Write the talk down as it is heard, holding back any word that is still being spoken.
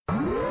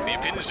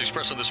opinions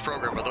expressed on this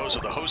program are those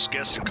of the hosts,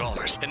 guests, and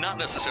callers, and not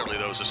necessarily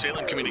those of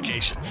Salem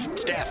Communications,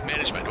 staff,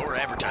 management, or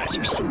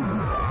advertisers.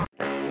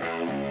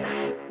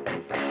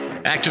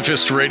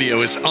 Activist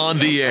Radio is on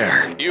the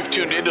air. You've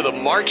tuned into the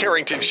Mark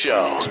Harrington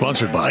Show.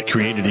 Sponsored by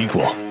Created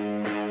Equal.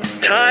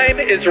 Time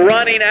is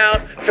running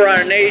out for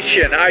our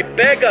nation. I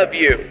beg of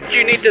you,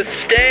 you need to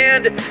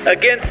stand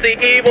against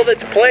the evil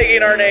that's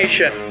plaguing our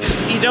nation.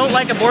 If you don't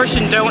like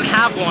abortion, don't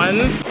have one.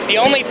 The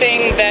only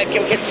thing that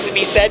can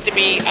be said to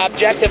be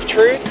objective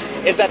truth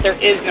is that there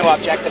is no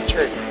objective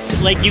truth.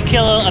 Like, you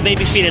kill a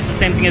baby fetus, the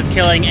same thing as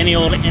killing any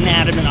old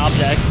inanimate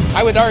object.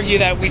 I would argue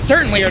that we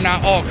certainly are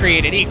not all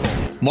created equal.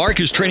 Mark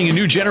is training a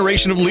new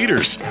generation of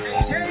leaders. To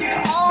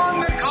take on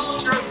the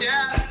culture of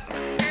death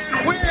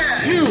and win.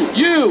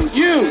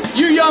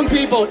 You young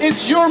people,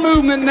 it's your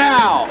movement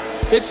now.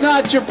 It's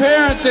not your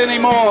parents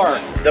anymore.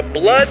 The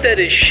blood that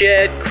is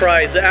shed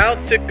cries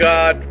out to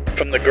God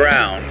from the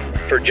ground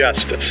for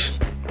justice.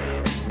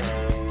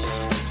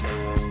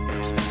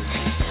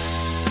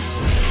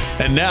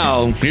 And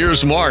now,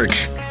 here's Mark.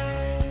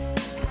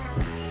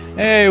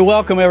 Hey,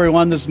 welcome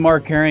everyone. This is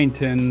Mark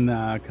Harrington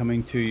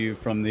coming to you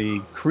from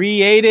the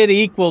Created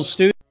Equal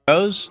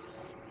Studios.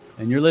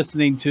 And you're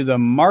listening to the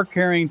Mark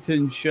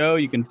Harrington Show.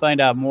 You can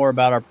find out more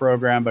about our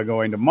program by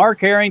going to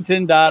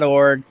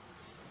markharrington.org.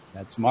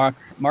 That's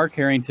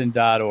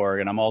markharrington.org.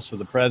 And I'm also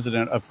the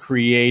president of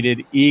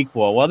Created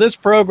Equal. Well, this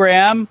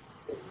program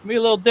will be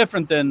a little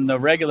different than the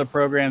regular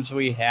programs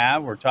we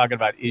have. We're talking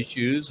about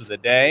issues of the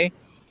day.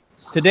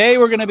 Today,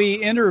 we're going to be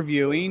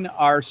interviewing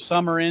our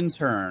summer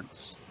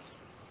interns.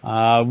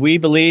 We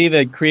believe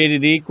at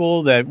Created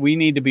Equal that we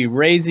need to be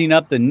raising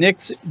up the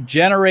next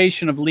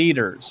generation of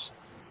leaders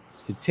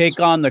to take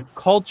on the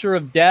culture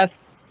of death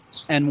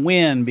and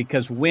win,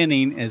 because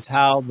winning is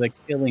how the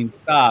killing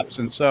stops.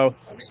 And so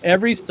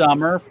every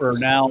summer for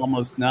now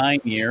almost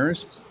 9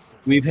 years,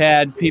 we've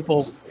had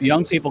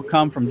young people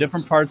come from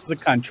different parts of the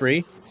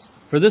country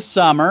for this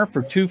summer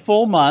for 2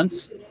 full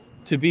months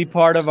to be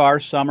part of our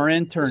summer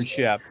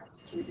internship.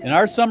 And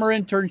our summer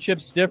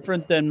internship's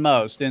different than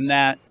most in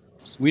that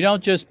we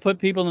don't just put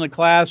people in the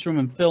classroom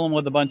and fill them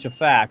with a bunch of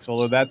facts,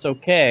 although that's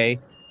okay.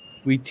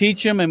 We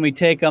teach them and we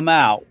take them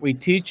out. We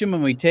teach them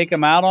and we take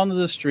them out onto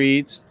the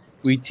streets.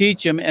 We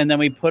teach them and then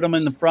we put them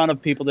in the front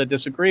of people that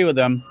disagree with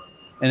them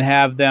and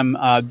have them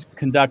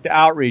conduct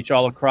outreach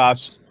all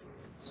across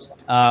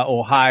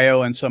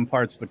Ohio and some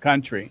parts of the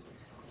country.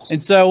 And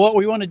so what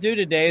we want to do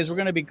today is we're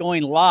going to be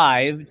going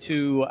live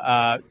to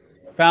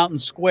Fountain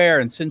Square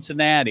in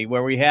Cincinnati,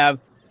 where we have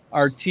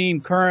our team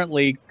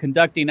currently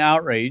conducting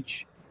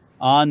outreach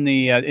on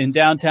in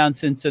downtown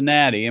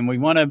Cincinnati. And we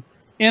want to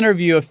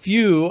interview a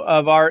few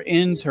of our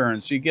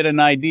interns so you get an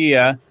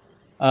idea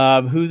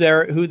of who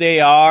they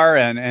are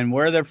and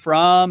where they're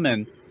from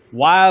and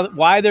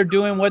why they're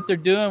doing what they're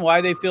doing, why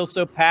they feel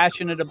so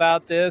passionate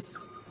about this.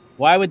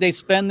 Why would they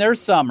spend their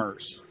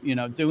summers,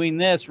 doing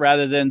this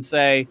rather than,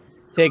 say,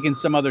 taking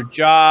some other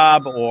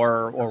job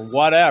or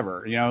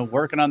whatever,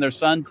 working on their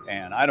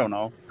suntan? I don't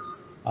know.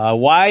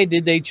 Why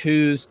did they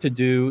choose to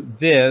do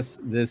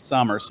this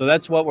summer? So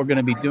that's what we're going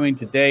to be doing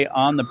today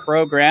on the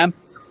program.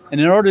 And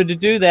in order to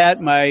do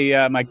that,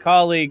 my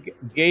colleague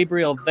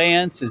Gabriel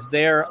Vance is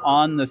there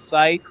on the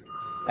site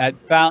at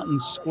Fountain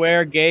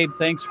Square. Gabe,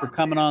 thanks for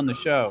coming on the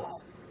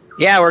show.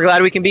 Yeah, we're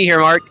glad we can be here,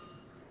 Mark.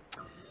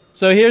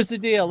 So here's the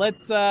deal.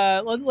 Let's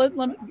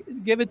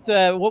let give it.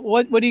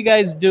 What are you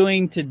guys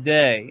doing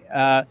today?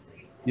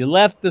 You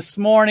left this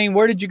morning.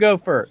 Where did you go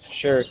first?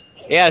 Sure.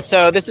 Yeah,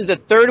 so this is the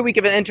third week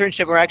of an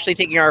internship. We're actually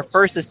taking our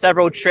first of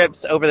several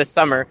trips over the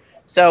summer.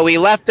 So we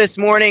left this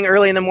morning,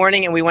 early in the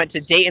morning, and we went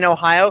to Dayton,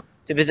 Ohio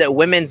to visit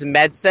Women's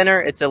Med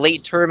Center. It's a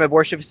late-term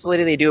abortion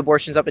facility. They do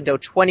abortions up until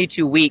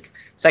 22 weeks.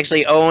 It's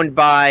actually owned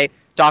by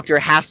Dr.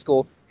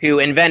 Haskell,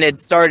 who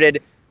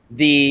started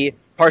the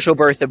partial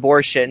birth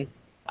abortion.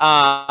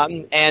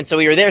 And so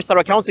we were there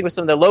sidewalk counseling with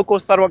some of the local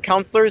sidewalk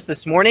counselors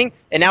this morning.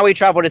 And now we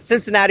travel to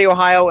Cincinnati,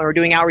 Ohio, and we're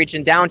doing outreach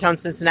in downtown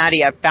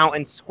Cincinnati at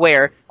Fountain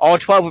Square. All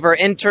 12 of our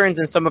interns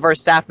and some of our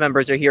staff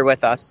members are here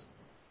with us.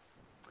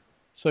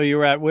 So you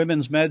were at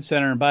Women's Med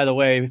Center. And by the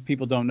way, if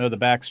people don't know the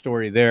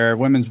backstory there,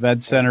 Women's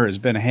Med Center has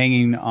been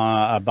hanging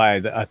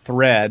by a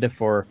thread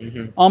for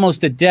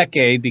almost a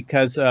decade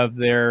because of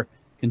their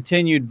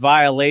continued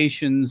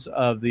violations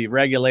of the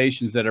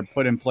regulations that are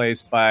put in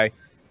place by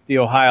the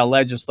Ohio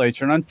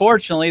legislature. And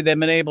unfortunately, they've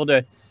been able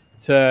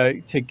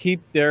to keep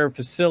their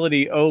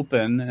facility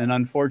open. And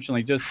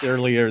unfortunately, just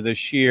earlier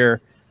this year,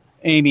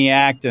 Amy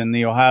Acton,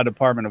 the Ohio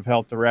Department of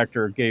Health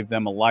director, gave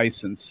them a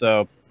license.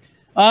 So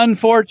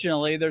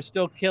unfortunately, they're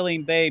still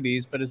killing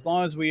babies. But as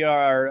long as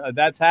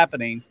that's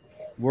happening,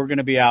 we're going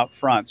to be out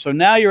front. So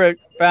now you're at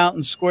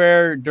Fountain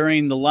Square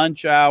during the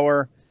lunch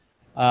hour.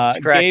 That's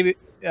correct.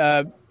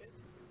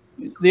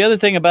 The other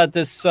thing about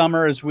this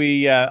summer is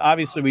we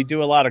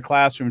do a lot of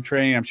classroom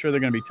training. I'm sure they're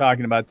going to be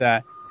talking about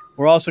that.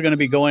 We're also going to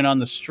be going on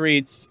the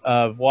streets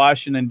of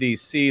Washington,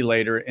 D.C.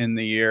 later in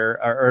the year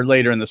or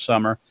later in the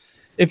summer.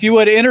 If you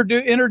would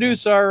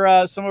introduce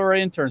some of our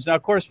interns. Now,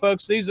 of course,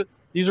 folks, these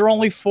are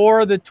only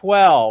 4 of the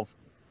 12.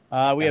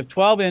 We have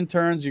 12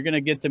 interns. You're going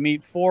to get to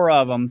meet 4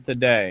 of them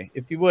today.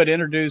 If you would,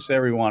 introduce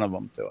every one of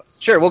them to us.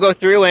 Sure, we'll go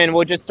through and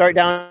we'll just start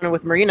down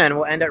with Marina and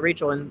we'll end at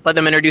Rachel and let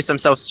them introduce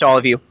themselves to all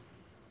of you.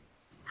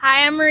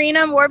 Hi, I'm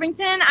Marina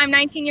Warbington. I'm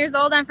 19 years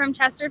old. I'm from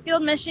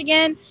Chesterfield,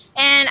 Michigan,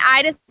 and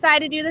I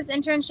decided to do this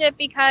internship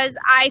because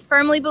I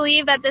firmly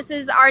believe that this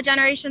is our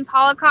generation's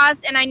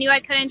Holocaust, and I knew I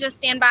couldn't just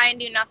stand by and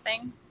do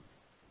nothing.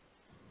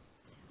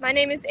 My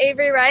name is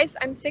Avery Rice.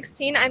 I'm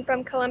 16. I'm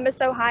from Columbus,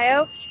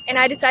 Ohio, and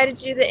I decided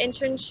to do the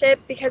internship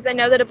because I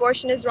know that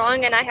abortion is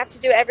wrong, and I have to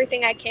do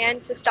everything I can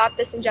to stop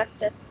this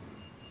injustice.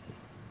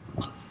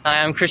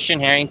 Hi, I'm Christian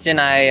Harrington.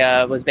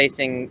 I was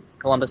based in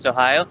Columbus,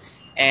 Ohio.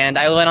 And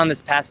I went on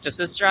this past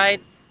justice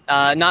ride,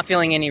 not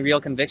feeling any real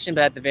conviction,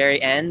 but at the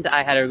very end,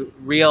 I had a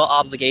real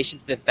obligation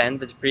to defend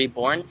the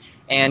preborn,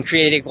 and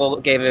Create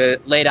Equal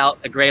laid out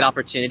a great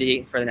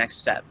opportunity for the next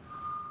step.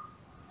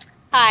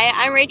 Hi,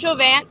 I'm Rachel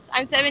Vance.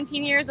 I'm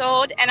 17 years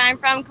old, and I'm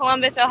from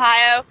Columbus,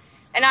 Ohio,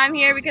 and I'm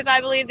here because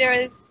I believe there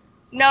is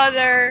no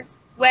other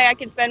way I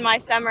can spend my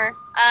summer,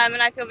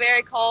 and I feel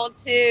very called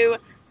to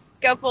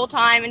go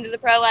full-time into the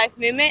pro-life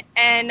movement,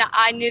 and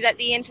I knew that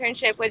the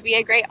internship would be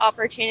a great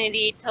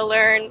opportunity to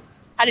learn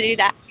how to do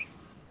that.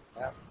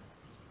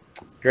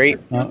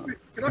 Great. All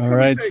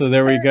right, so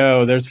there we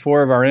go. There's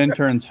 4 of our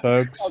interns,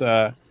 folks.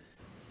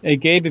 Hey,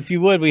 Gabe, if you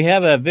would, we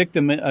have a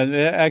victim.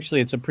 Actually,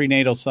 it's a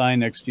prenatal sign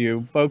next to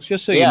you. Folks,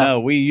 just so you know,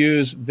 we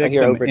use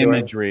victim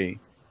imagery.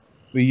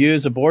 We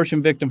use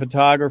abortion victim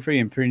photography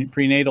and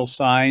prenatal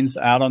signs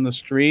out on the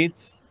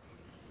streets.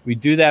 We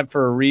do that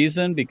for a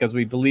reason, because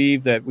we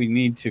believe that we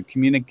need to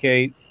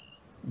communicate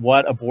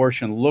what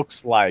abortion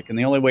looks like. And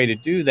the only way to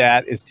do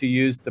that is to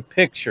use the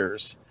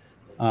pictures.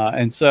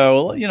 And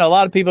so, a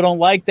lot of people don't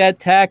like that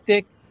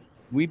tactic.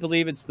 We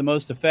believe it's the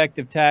most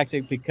effective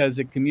tactic because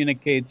it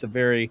communicates a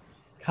very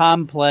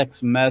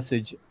complex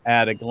message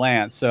at a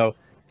glance. So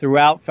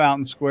throughout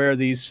Fountain Square,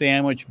 these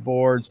sandwich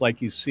boards,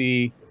 like you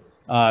see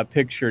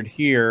pictured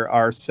here,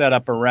 are set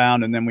up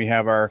around, and then we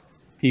have our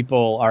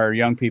people, our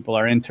young people,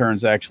 our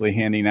interns actually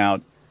handing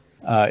out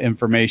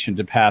information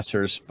to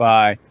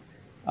passers-by.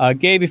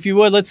 Gabe, if you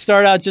would, let's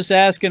start out just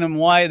asking them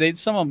why.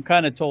 Some of them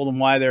kind of told them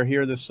why they're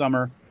here this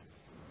summer.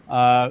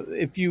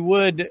 If you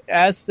would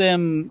ask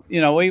them,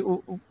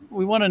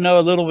 we want to know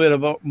a little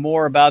bit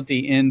more about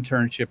the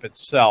internship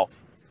itself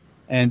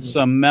and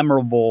some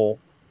memorable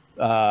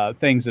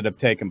things that have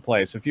taken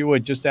place. If you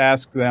would just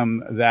ask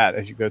them that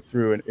as you go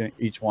through in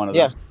each one of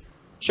them. Yeah.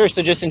 Sure.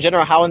 So just in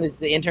general, how has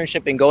the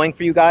internship been going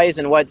for you guys,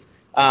 and what's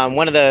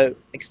one of the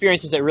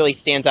experiences that really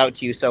stands out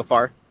to you so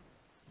far?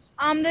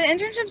 The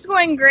internship's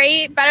going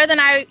great, better than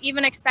I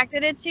even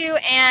expected it to.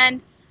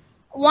 And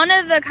one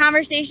of the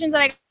conversations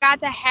that I got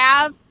to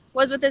have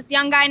was with this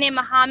young guy named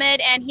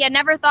Muhammad, and he had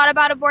never thought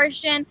about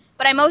abortion,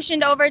 but I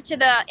motioned over to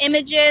the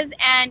images,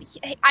 and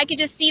I could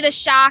just see the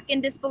shock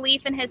and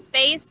disbelief in his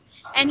face.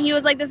 And he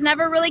was like, this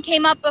never really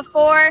came up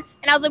before.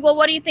 And I was like, well,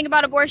 what do you think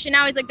about abortion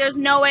now? He's like, there's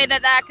no way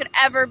that could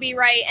ever be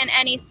right in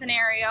any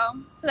scenario.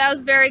 So that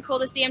was very cool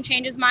to see him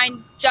change his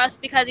mind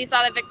just because he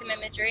saw the victim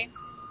imagery.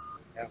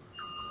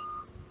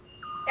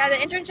 Yeah, the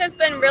internship's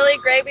been really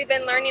great. We've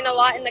been learning a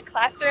lot in the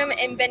classroom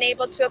and been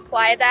able to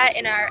apply that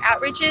in our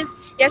outreaches.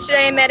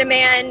 Yesterday I met a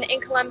man in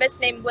Columbus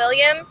named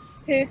William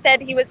who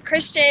said he was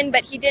Christian,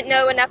 but he didn't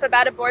know enough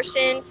about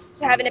abortion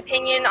to have an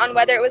opinion on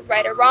whether it was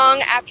right or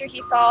wrong. After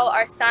he saw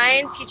our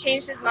signs, he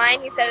changed his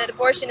mind. He said that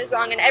abortion is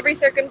wrong in every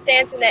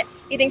circumstance and that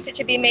he thinks it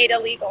should be made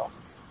illegal.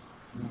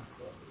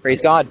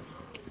 Praise God.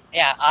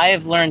 Yeah,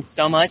 I've learned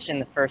so much in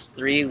the first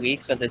 3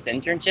 weeks of this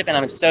internship, and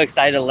I'm so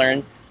excited to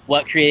learn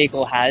what Create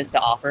Equal has to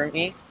offer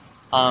me.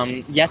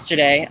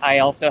 Yesterday, I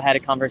also had a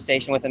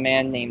conversation with a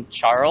man named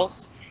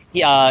Charles.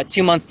 He,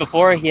 2 months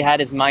before, he had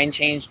his mind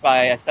changed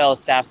by a fellow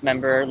staff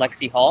member,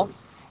 Lexi Hall.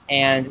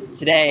 And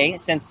today,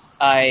 since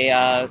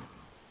I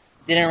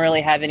didn't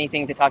really have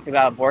anything to talk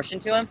about abortion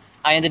to him,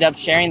 I ended up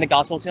sharing the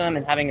gospel to him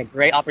and having a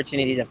great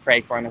opportunity to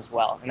pray for him as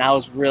well. And that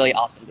was really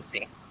awesome to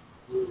see.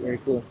 Very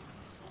cool.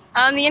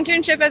 The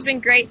internship has been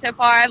great so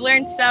far. I've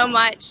learned so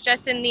much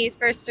just in these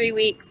first 3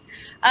 weeks.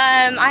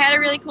 I had a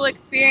really cool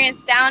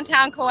experience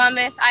downtown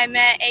Columbus. I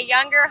met a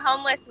younger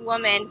homeless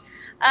woman,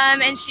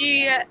 and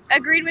she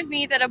agreed with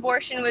me that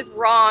abortion was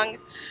wrong.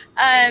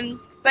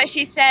 But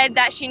she said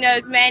that she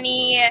knows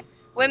many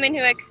women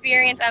who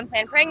experience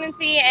unplanned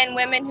pregnancy and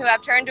women who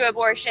have turned to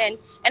abortion.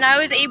 And I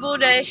was able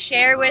to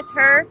share with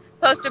her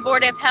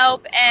post-abortive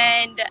help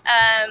and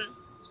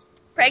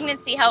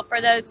pregnancy help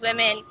for those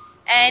women.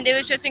 And it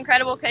was just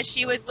incredible because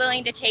she was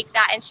willing to take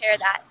that and share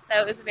that.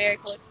 So it was a very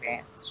cool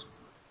experience.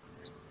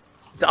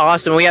 It's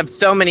awesome. We have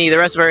so many, the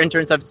rest of our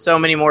interns have so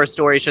many more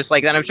stories just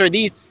like that. I'm sure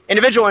these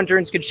individual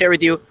interns could share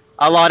with you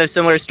a lot of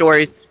similar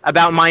stories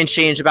about mind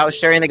change, about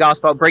sharing the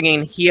gospel, about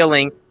bringing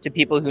healing to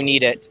people who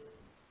need it.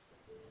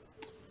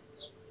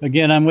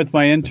 Again, I'm with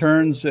my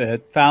interns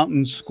at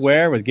Fountain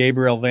Square with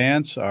Gabriel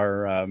Vance,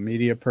 our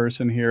media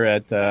person here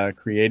at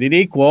Created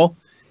Equal.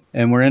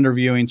 And we're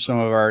interviewing some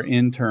of our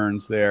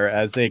interns there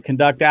as they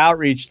conduct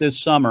outreach this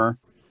summer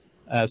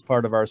as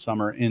part of our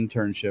summer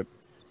internship.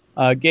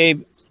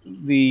 Gabe,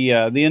 the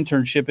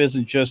internship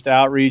isn't just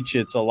outreach;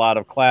 it's a lot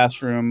of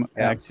classroom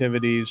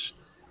activities.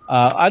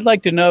 I'd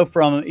like to know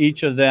from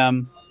each of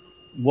them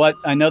what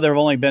I know. There have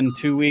only been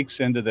 2 weeks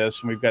into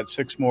this, and we've got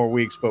 6 more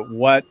weeks. But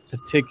what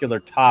particular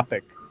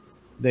topic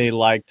they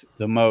liked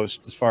the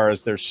most as far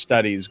as their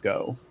studies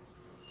go?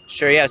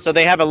 Sure, yeah. So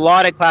they have a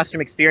lot of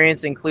classroom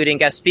experience, including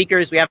guest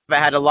speakers. We haven't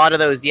had a lot of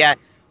those yet,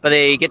 but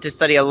they get to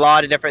study a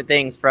lot of different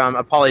things, from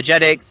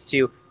apologetics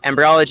to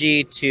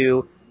embryology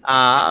to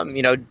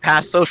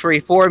past social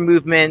reform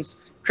movements,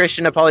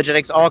 Christian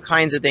apologetics, all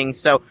kinds of things.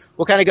 So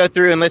we'll kind of go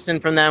through and listen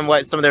from them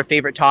what some of their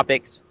favorite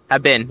topics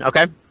have been.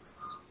 Okay.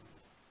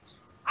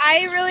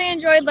 I really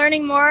enjoyed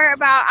learning more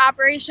about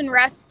Operation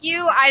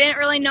Rescue. I didn't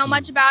really know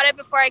much about it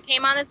before I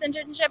came on this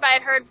internship. I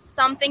had heard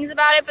some things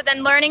about it, but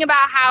then learning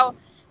about how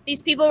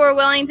these people were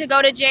willing to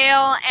go to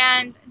jail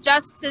and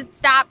just to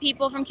stop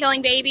people from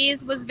killing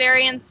babies was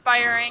very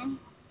inspiring.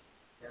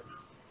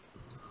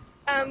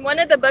 One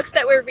of the books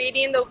that we're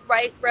reading, The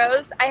White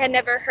Rose, I had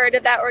never heard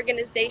of that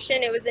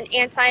organization. It was an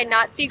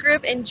anti-Nazi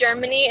group in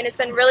Germany, and it's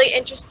been really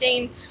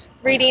interesting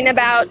reading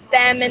about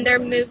them and their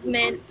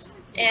movement,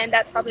 and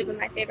that's probably been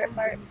my favorite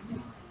part.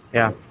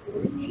 Yeah.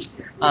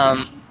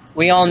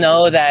 We all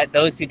know that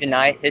those who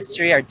deny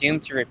history are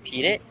doomed to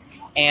repeat it.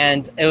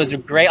 And it was a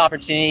great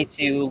opportunity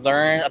to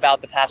learn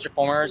about the past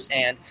reformers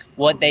and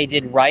what they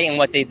did right and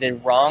what they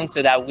did wrong,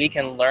 so that we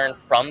can learn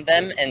from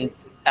them and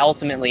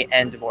ultimately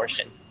end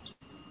abortion.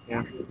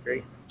 Yeah,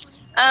 great.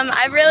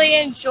 I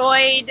really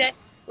enjoyed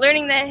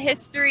learning the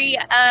history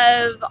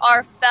of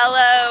our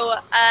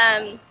fellow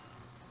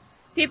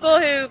people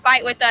who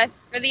fight with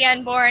us for the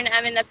unborn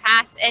in the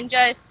past, and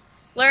just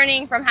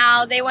learning from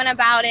how they went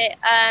about it,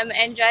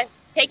 and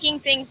just taking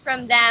things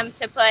from them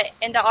to put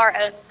into our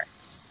own work.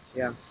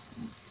 Yeah.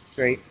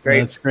 Great.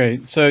 That's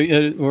great. So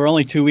we're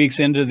only 2 weeks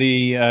into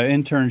the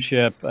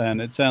internship, and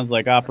it sounds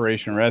like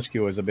Operation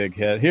Rescue was a big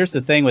hit. Here's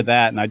the thing with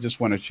that, and I just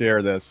want to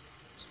share this.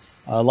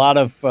 A lot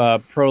of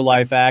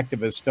pro-life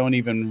activists don't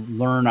even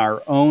learn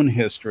our own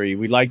history.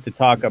 We like to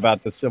talk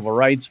about the civil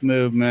rights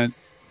movement,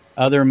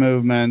 other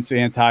movements,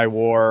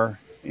 anti-war,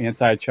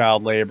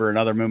 anti-child labor, and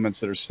other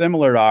movements that are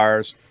similar to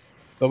ours,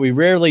 but we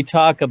rarely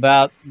talk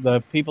about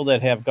the people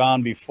that have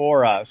gone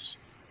before us,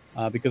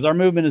 because our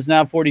movement is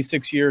now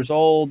 46 years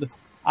old.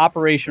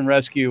 Operation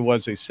Rescue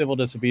was a civil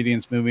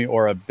disobedience movement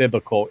or a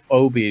biblical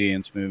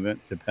obedience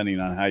movement, depending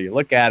on how you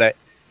look at it,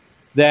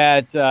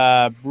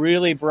 that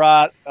really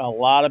brought a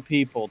lot of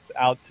people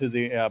out to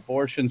the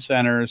abortion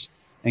centers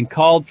and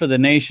called for the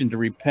nation to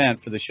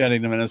repent for the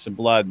shedding of innocent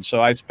blood. And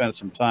so I spent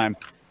some time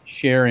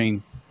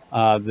sharing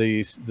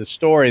the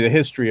story, the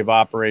history of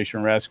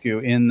Operation Rescue,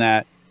 in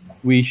that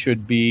we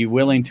should be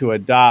willing to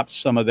adopt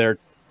some of their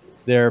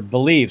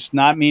beliefs,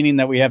 not meaning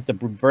that we have to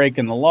break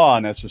in the law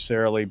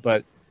necessarily,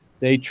 but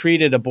they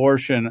treated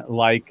abortion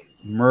like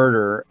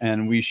murder,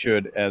 and we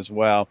should as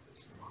well.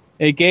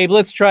 Hey, Gabe,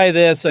 let's try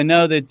this. I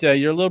know that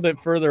you're a little bit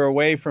further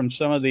away from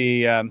some of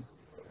the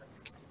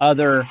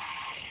other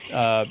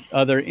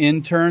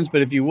interns,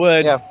 but if you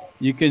would,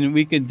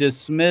 we can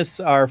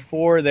dismiss our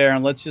 4 there,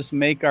 and let's just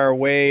make our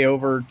way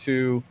over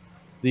to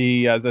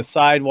the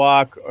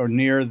sidewalk or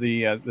near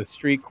the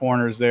street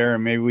corners there,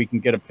 and maybe we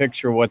can get a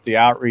picture of what the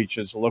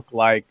outreaches look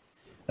like.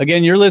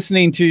 Again, you're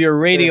listening to your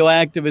radio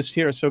activist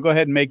here, so go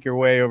ahead and make your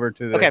way over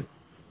to the... Okay.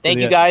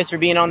 Thank you guys for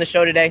being on the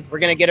show today. We're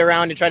going to get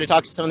around and try to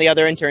talk to some of the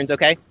other interns,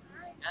 okay?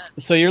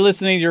 So you're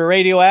listening to your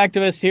radio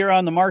activist here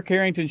on the Mark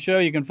Harrington Show.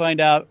 You can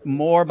find out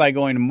more by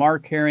going to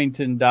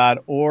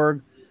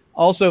markharrington.org.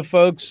 Also,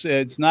 folks,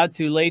 it's not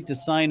too late to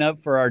sign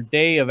up for our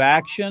Day of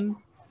Action.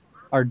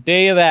 Our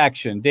Day of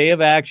Action.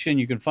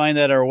 You can find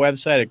that at our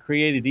website at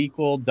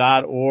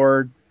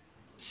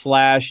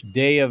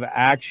createdequal.org/Day of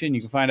Action.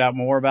 You can find out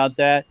more about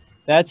that.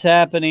 That's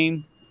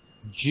happening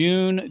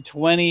June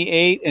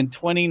 28 and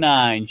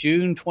 29.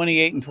 June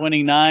 28 and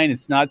 29.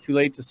 It's not too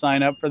late to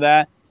sign up for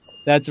that.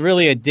 That's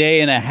really a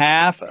day and a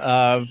half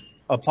of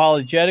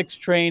apologetics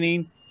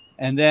training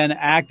and then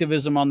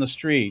activism on the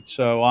street.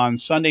 So on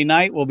Sunday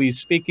night, we'll be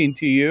speaking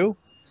to you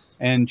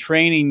and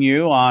training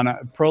you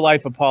on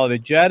pro-life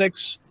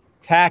apologetics,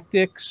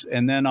 tactics,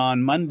 and then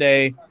on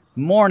Monday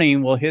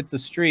morning, we'll hit the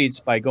streets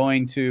by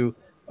going to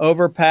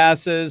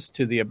overpasses,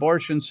 to the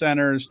abortion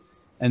centers,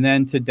 and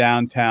then to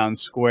downtown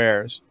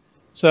squares.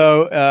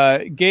 So,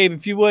 Gabe,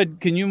 if you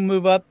would, can you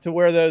move up to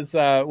where those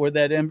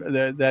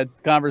that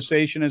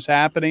conversation is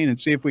happening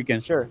and see if we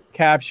can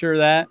capture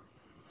that?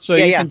 So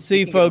you can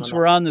see, folks,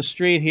 we're on the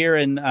street here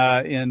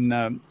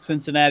in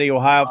Cincinnati,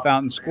 Ohio,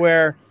 Fountain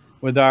Square,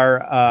 with our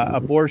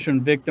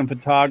abortion victim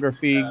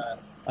photography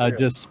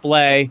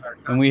display,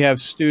 and we have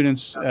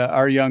students,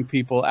 our young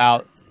people,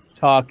 out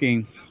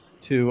talking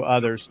to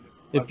others.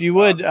 If you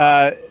would,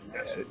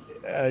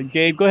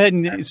 Gabe, go ahead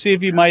and see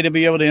if you might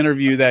be able to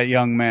interview that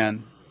young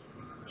man.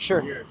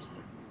 Sure.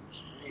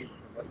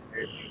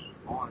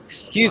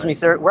 Excuse me,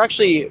 sir. We're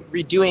actually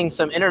redoing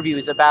some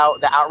interviews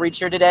about the outreach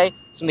here today,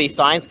 some of these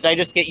signs. Could I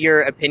just get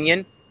your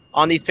opinion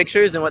on these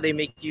pictures and what they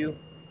make you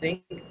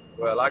think?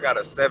 Well, I got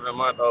a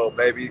 7-month-old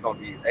baby. He's going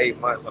to be 8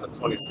 months on the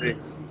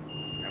 26th.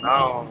 And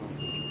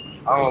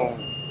I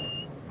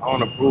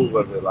don't approve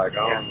of it. Like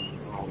I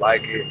don't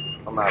like it.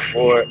 I'm not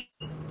for it.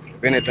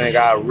 If anything,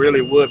 I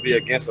really would be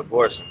against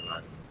abortion.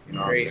 Like, you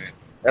know what I'm saying?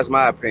 That's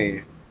my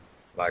opinion.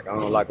 Like I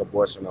don't like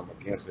abortion. I'm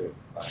against it.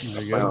 Like,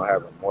 I plan on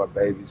having more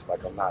babies.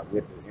 Like I'm not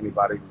with it.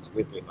 Anybody who's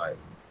with it, like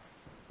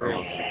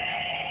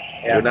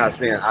we're not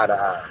seeing eye to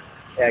eye.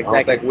 Yeah,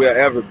 exactly. I don't think we'll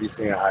ever be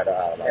seeing eye to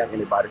eye. Like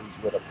anybody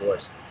who's with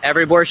abortion.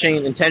 Every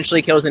abortion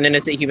intentionally kills an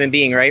innocent human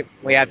being, right?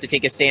 We have to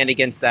take a stand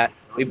against that.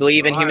 We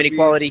believe in human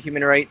equality,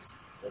 human rights.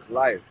 That's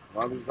life. As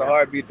long as it's a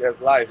heartbeat,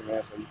 that's life,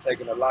 man. So you're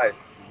taking a life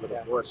with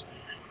abortion.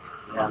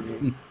 You know what I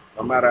mean?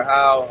 No matter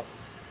how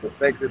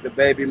effective the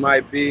baby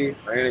might be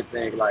or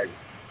anything, like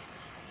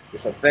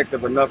it's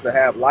effective enough to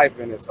have life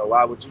in it. So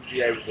why would you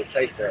be able to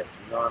take that?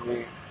 You know what I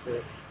mean?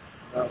 Sure.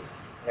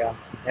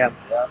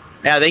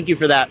 Yeah, thank you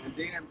for that. And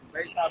then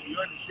based off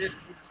your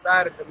decision, you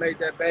decided to make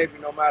that baby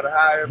no matter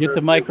how. Get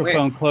the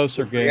microphone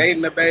closer, Gabe.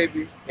 Creating the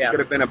baby, it could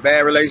have been a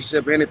bad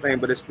relationship, anything,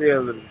 but it's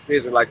still a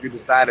decision. Like you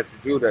decided to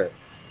do that.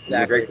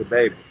 Exactly. To create the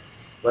baby.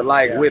 But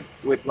like with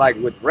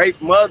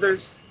rape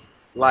mothers,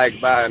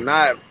 like by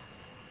not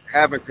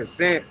having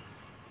consent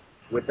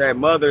with that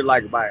mother,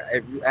 like by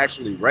if you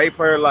actually rape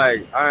her,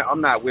 like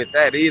I'm not with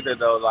that either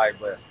though. Like,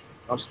 but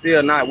I'm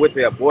still not with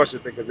the abortion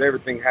thing because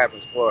everything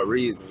happens for a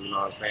reason. You know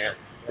what I'm saying?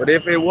 But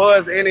if it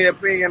was any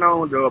opinion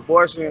on the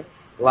abortion,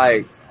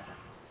 like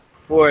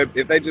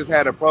if they just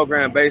had a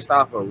program based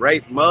off of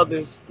rape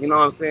mothers, you know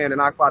what I'm saying, then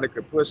I probably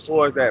could push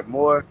towards that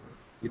more.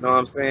 You know what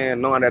I'm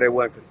saying? Knowing that it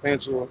wasn't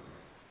consensual.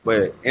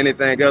 But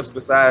anything else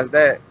besides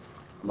that,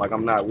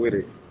 I'm not with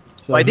it.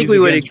 So I think we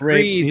would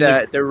agree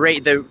that the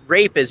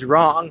rape is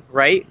wrong,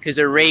 right? Because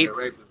the rape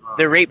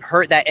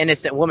hurt that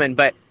innocent woman.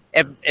 But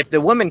if the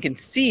woman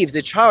conceives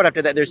a child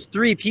after that, there's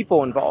 3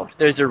 people involved.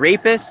 There's a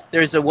rapist,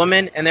 there's a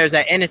woman, and there's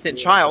that innocent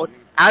child.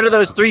 Out of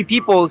those 3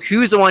 people,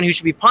 who's the one who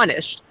should be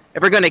punished?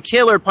 If we're going to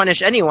kill or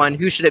punish anyone,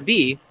 who should it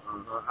be?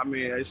 I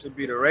mean, it should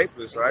be the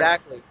rapist, right?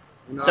 Exactly.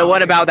 You know so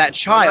what about that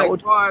child? Like,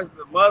 as far as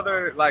the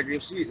mother, like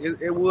if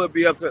it would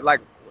be up to, like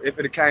if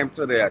it came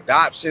to the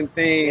adoption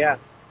thing,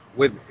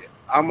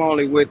 I'm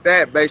only with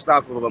that based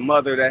off of a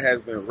mother that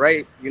has been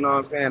raped, you know what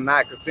I'm saying,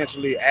 not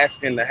consensually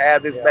asking to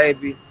have this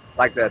baby,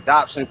 like the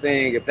adoption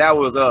thing, if that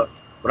was up.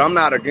 But I'm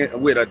not against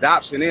with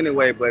adoption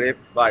anyway, but if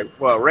like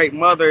for a rape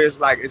mother, it's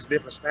like it's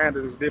different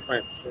standards,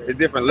 it's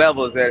different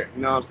levels that,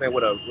 you know what I'm saying,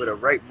 with a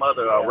rape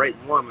mother or a rape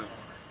woman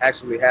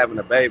actually having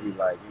a baby,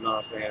 like, you know what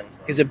I'm saying?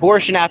 Because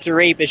abortion after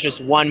rape is just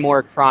one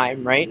more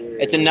crime, right?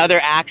 It's another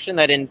action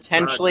that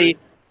intentionally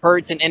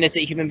hurts an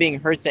innocent human being,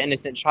 hurts an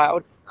innocent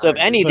child. So if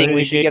anything,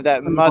 we should give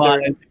that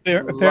mother.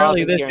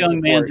 Apparently, this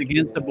young man's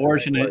against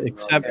abortion,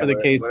 except for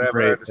the case of rape.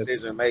 Whatever her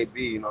decision may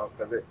be, you know,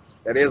 because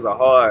that is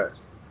a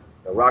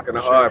rock and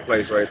a hard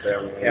place right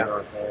there. Man, you know what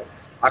I'm saying?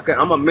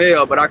 I'm a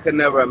male, but I could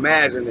never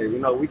imagine it. You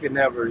know, we could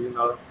never, you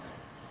know,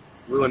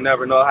 we would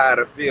never know how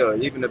to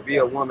feel, even to be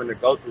a woman to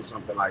go through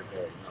something like that.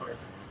 You know what I'm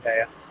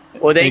saying?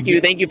 Well,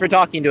 thank you for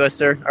talking to us,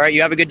 sir. All right,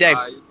 you have a good day.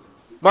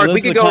 Mark,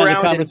 we could go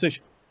around.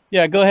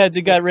 Yeah, go ahead.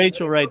 You got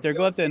Rachel right there.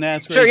 Go up there and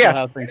ask Rachel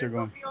how things are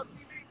going.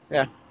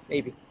 Yeah,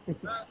 maybe.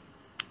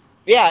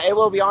 Yeah, it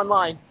will be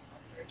online.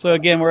 So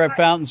again, we're at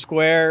Fountain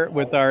Square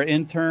with our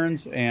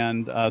interns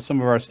and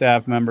some of our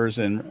staff members,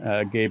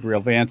 and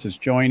Gabriel Vance is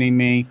joining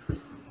me.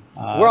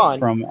 We're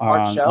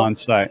on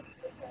site.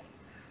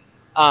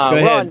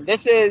 Ron,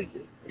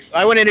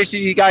 I want to introduce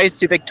you guys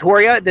to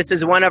Victoria. This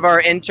is one of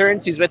our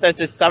interns who's with us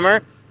this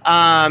summer.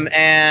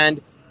 And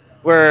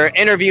we're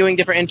interviewing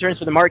different interns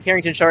for the Mark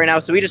Harrington Show right now.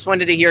 So we just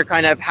wanted to hear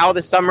kind of how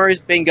the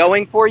summer's been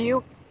going for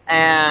you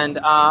and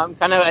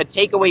kind of a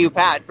takeaway you've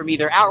had from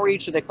either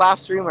outreach or the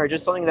classroom or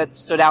just something that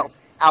stood out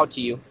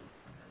to you.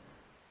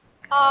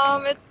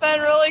 It's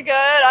been really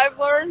good. I've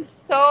learned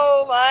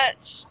so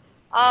much.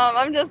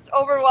 I'm just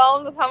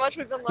overwhelmed with how much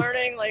we've been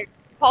learning, like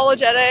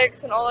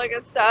apologetics and all that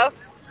good stuff.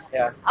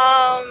 Yeah.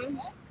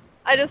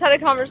 I just had a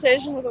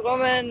conversation with a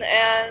woman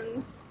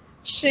and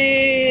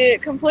she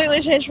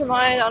completely changed her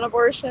mind on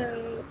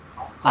abortion.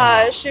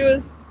 She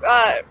was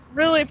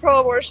really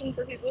pro-abortion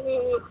for people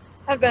who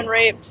have been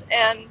raped,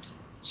 and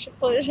she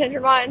completely changed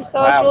her mind.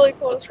 So it's really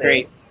cool to see.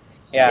 Great.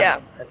 Yeah,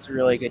 that's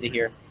really good to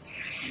hear.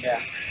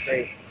 Yeah,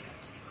 great.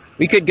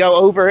 We could go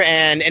over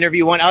and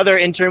interview one other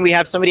intern. We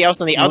have somebody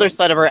else on the other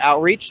side of our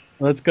outreach.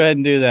 Let's go ahead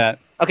and do that.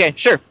 Okay,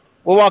 sure.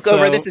 We'll walk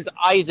over. This is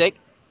Isaac.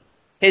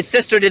 His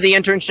sister did the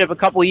internship a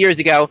couple years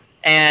ago,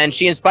 and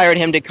she inspired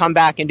him to come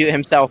back and do it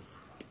himself.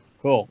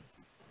 Cool.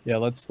 Yeah,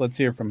 let's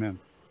hear from him.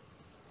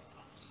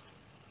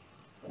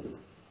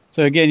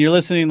 So again, you're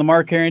listening to the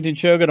Mark Harrington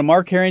Show. Go to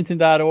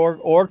markharrington.org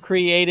or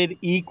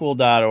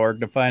createdequal.org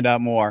to find out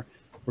more.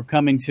 We're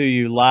coming to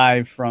you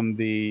live from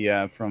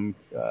the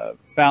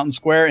Fountain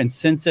Square in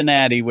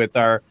Cincinnati with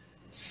our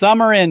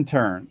summer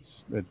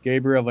interns with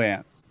Gabriel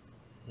Vance.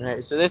 All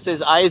right, so this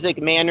is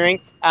Isaac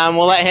Mannering.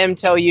 We'll let him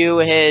tell you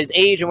his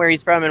age and where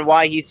he's from and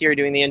why he's here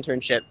doing the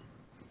internship.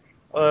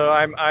 Hello,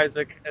 I'm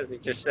Isaac, as he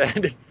just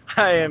said.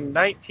 I am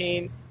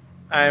 19.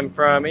 I'm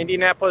from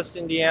Indianapolis,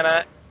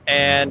 Indiana,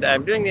 and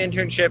I'm doing the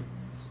internship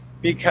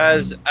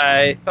because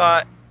I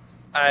thought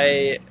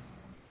I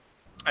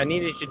I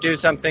needed to do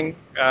something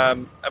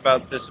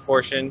about this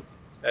abortion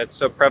that's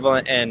so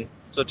prevalent and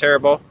so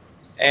terrible,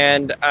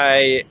 and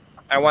I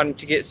wanted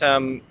to get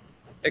some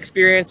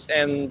experience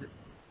and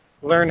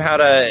learn how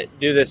to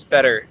do this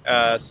better,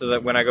 so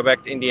that when I go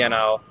back to Indiana,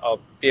 I'll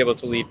be able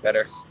to lead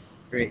better.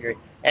 Great.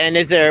 And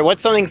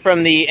what's something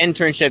from the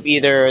internship,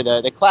 either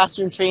the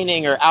classroom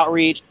training or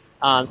outreach,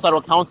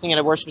 subtle counseling at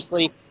abortion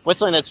facility, what's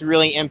something that's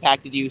really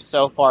impacted you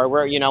so far?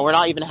 We're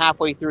not even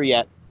halfway through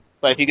yet,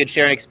 but if you could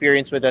share an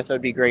experience with us, that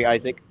would be great,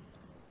 Isaac.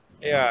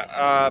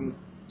 Yeah,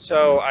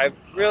 so I've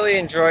really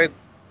enjoyed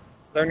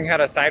learning how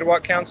to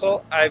sidewalk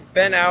counsel. I've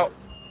been out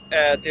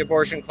at the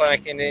abortion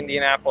clinic in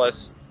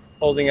Indianapolis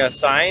holding a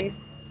sign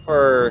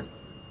for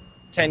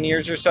 10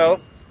 years or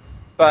so,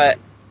 but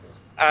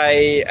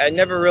I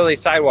never really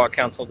sidewalk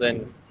counseled,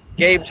 and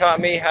Gabe taught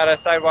me how to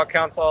sidewalk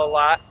counsel a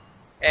lot,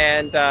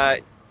 and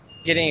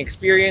getting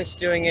experience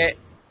doing it,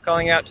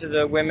 calling out to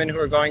the women who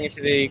are going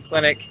into the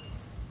clinic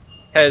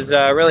has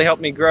really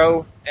helped me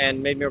grow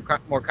and made me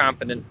more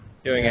confident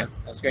doing it.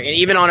 That's great. And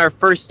even on our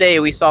first day,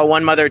 we saw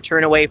one mother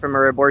turn away from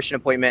her abortion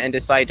appointment and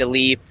decide to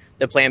leave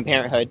the Planned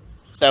Parenthood.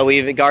 So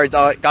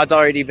God's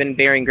already been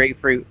bearing great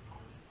fruit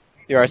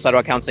through our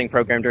sidewalk counseling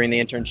program during the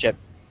internship.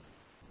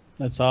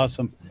 That's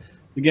awesome.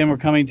 Again, we're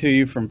coming to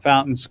you from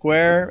Fountain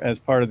Square as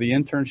part of the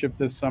internship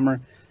this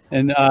summer.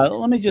 And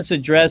let me just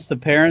address the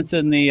parents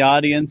in the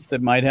audience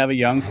that might have a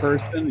young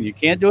person. You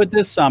can't do it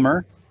this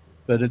summer,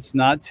 but it's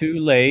not too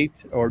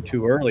late or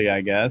too early,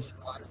 I guess,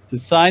 to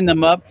sign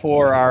them up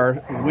for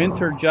our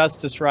Winter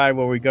Justice Ride,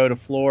 where we go to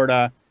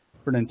Florida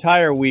for an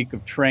entire week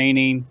of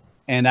training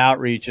and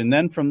outreach. And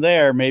then from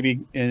there, maybe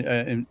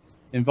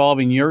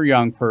involving your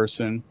young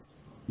person,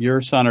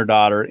 your son or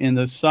daughter, in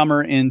the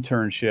summer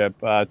internship.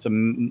 It's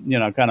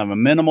kind of a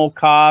minimal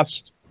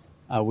cost.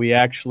 We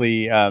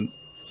actually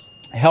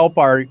help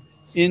our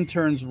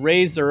interns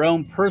raise their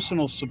own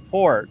personal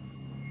support.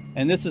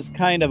 And this is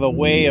kind of a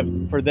way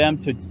for them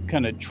to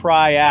kind of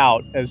try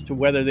out as to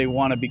whether they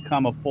want to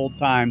become a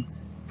full-time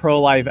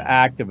pro-life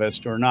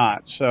activist or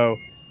not. So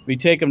we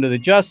take them to the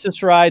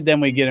Justice Ride, then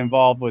we get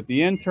involved with the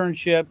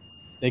internship.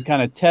 They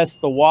kind of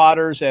test the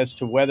waters as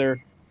to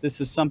whether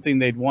this is something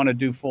they'd want to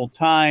do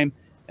full-time.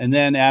 And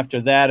then after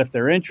that, if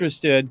they're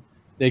interested,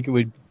 they could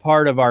be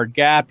part of our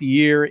gap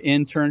year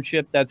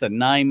internship. That's a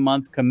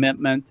 9-month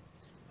commitment.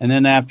 And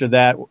then after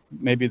that,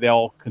 maybe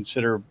they'll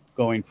consider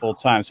going full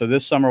time. So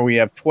this summer we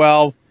have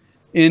 12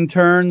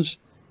 interns,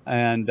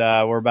 and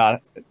we're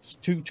about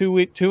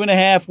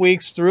 2.5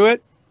 weeks through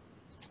it.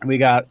 We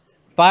got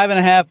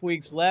 5.5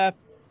 weeks left,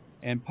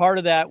 and part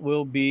of that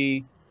will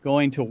be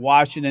going to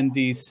Washington,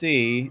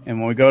 D.C. And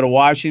when we go to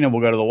Washington,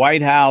 we'll go to the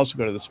White House,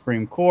 we'll go to the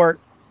Supreme Court.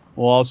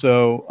 We'll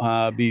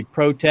also be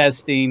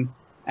protesting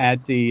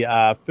at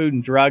the Food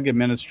and Drug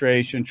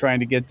Administration, trying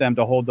to get them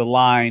to hold the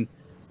line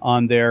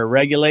on their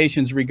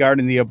regulations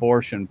regarding the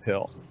abortion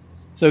pill.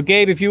 So,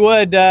 Gabe, if you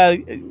would,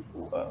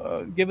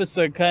 give us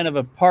a kind of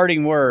a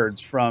parting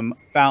words from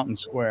Fountain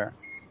Square.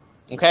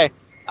 Okay.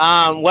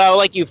 Well,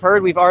 like you've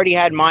heard, we've already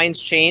had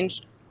minds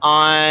changed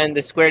on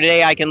the square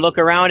today. I can look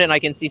around and I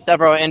can see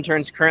several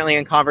interns currently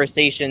in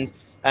conversations.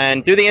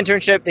 And through the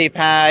internship, they've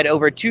had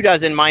over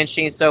 24 minds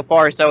changed so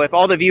far. So if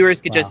all the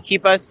viewers could just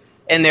keep us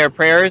in their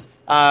prayers,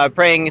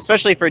 praying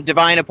especially for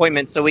divine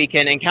appointments so we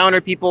can encounter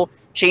people,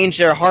 change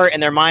their heart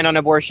and their mind on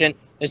abortion,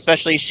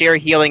 especially share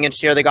healing and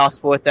share the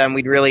gospel with them.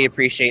 We'd really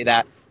appreciate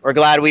that. We're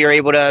glad we were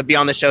able to be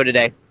on the show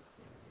today.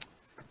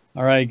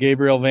 All right,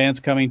 Gabriel Vance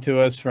coming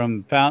to us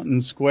from Fountain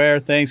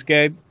Square. Thanks,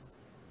 Gabe.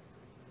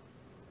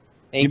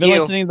 You've been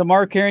listening to the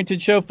Mark Harrington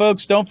Show,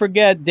 folks. Don't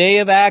forget, Day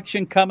of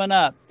Action coming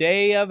up.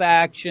 Day of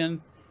Action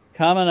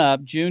coming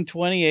up, June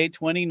 28,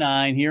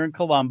 29, here in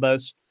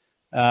Columbus.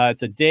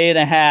 It's a day and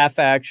a half,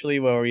 actually,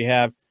 where we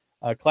have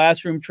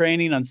classroom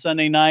training on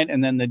Sunday night,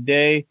 and then the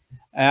day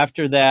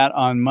after that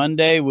on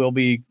Monday, we'll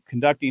be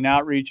conducting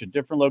outreach at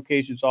different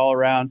locations all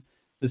around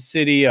the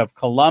city of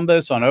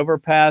Columbus, on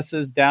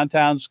overpasses,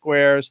 downtown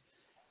squares,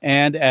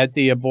 and at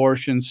the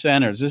abortion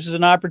centers. This is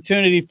an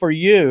opportunity for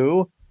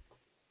you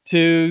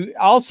to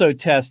also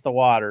test the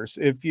waters.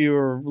 If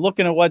you're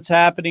looking at what's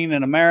happening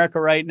in America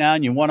right now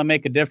and you want to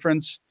make a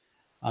difference,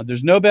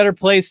 there's no better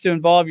place to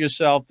involve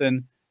yourself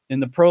than in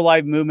the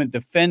pro-life movement,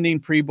 defending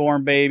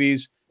preborn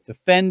babies,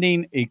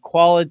 defending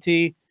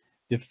equality,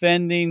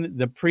 defending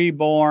the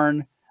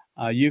preborn.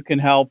 You can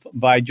help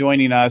by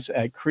joining us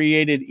at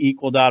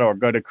createdequal.org.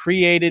 Go to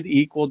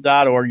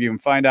createdequal.org. You can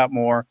find out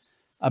more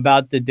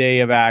about the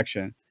Day of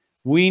Action.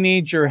 We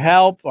need your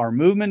help. Our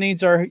movement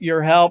needs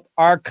your help.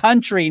 Our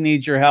country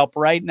needs your help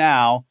right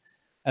now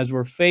as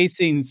we're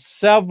facing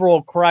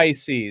several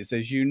crises,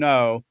 as you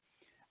know,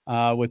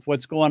 with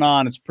what's going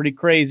on. It's pretty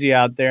crazy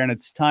out there, and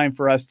it's time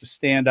for us to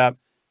stand up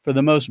for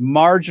the most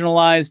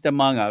marginalized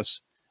among us,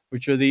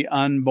 which are the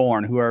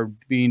unborn, who are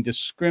being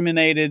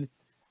discriminated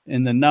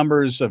in the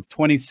numbers of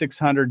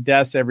 2,600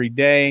 deaths every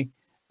day.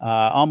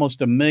 Almost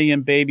 1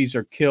 million babies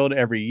are killed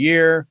every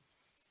year,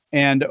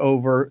 and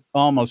over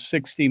almost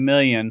 60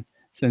 million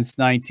since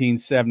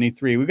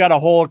 1973. We've got a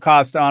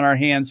Holocaust on our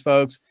hands,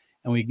 folks,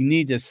 and we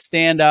need to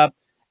stand up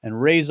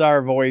and raise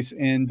our voice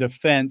in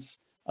defense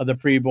of the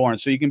preborn.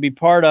 So you can be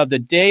part of the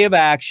Day of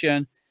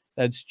Action.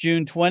 That's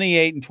June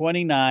 28 and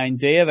 29,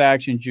 Day of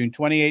Action, June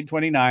 28 and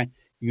 29.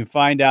 You can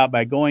find out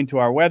by going to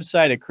our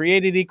website at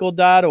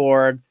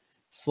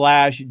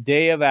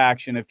createdequal.org/Day of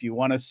Action if you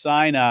want to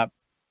sign up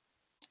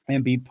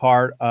and be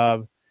part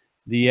of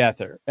the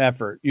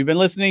effort. You've been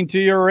listening to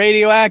your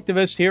radio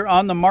activist here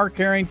on the Mark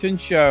Harrington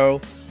Show.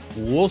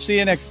 We'll see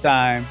you next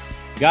time.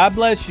 God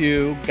bless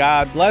you.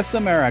 God bless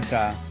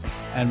America.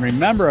 And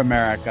remember,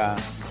 America,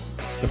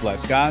 to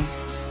bless God.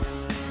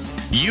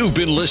 You've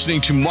been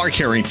listening to Mark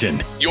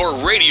Harrington, your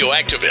radio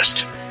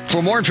activist.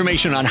 For more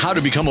information on how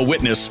to become a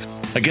witness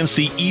against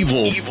the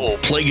evil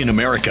plague in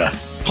America,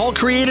 call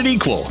Created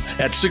Equal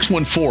at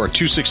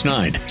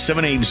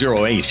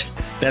 614-269-7808.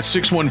 That's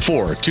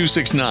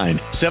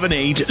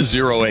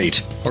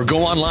 614-269-7808. Or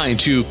go online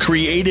to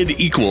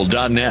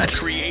createdequal.net.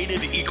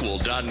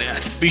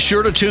 Createdequal.net. Be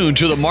sure to tune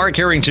to the Mark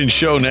Harrington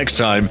Show next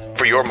time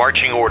for your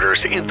marching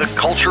orders in the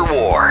culture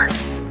war.